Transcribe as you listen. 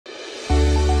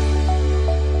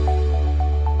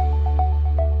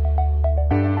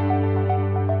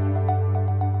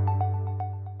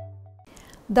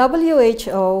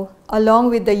WHO, along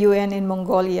with the UN in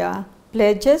Mongolia,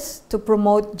 pledges to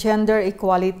promote gender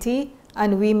equality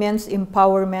and women's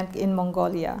empowerment in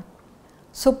Mongolia.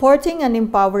 Supporting and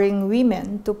empowering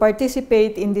women to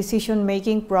participate in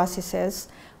decision-making processes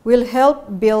will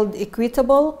help build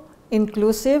equitable,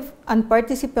 inclusive, and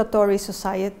participatory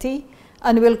society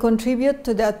and will contribute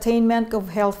to the attainment of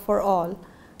health for all,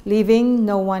 leaving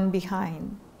no one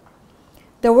behind.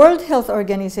 The World Health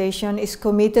Organization is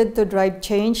committed to drive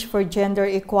change for gender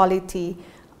equality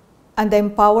and the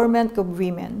empowerment of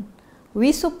women.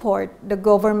 We support the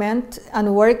government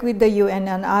and work with the UN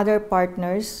and other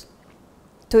partners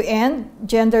to end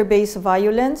gender-based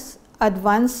violence,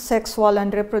 advance sexual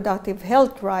and reproductive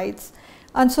health rights,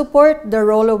 and support the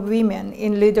role of women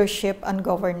in leadership and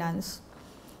governance.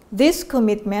 These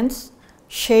commitments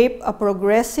shape a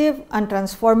progressive and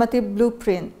transformative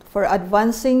blueprint for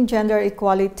advancing gender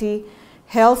equality,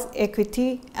 health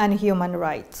equity, and human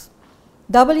rights.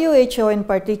 WHO in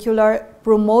particular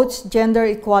promotes gender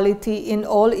equality in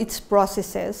all its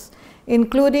processes,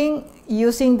 including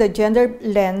using the gender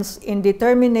lens in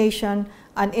determination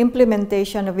and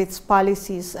implementation of its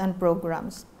policies and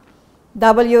programs.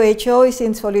 WHO is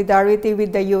in solidarity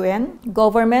with the UN,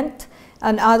 government,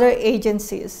 and other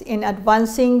agencies in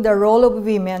advancing the role of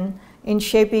women in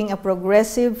shaping a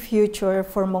progressive future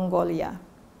for Mongolia.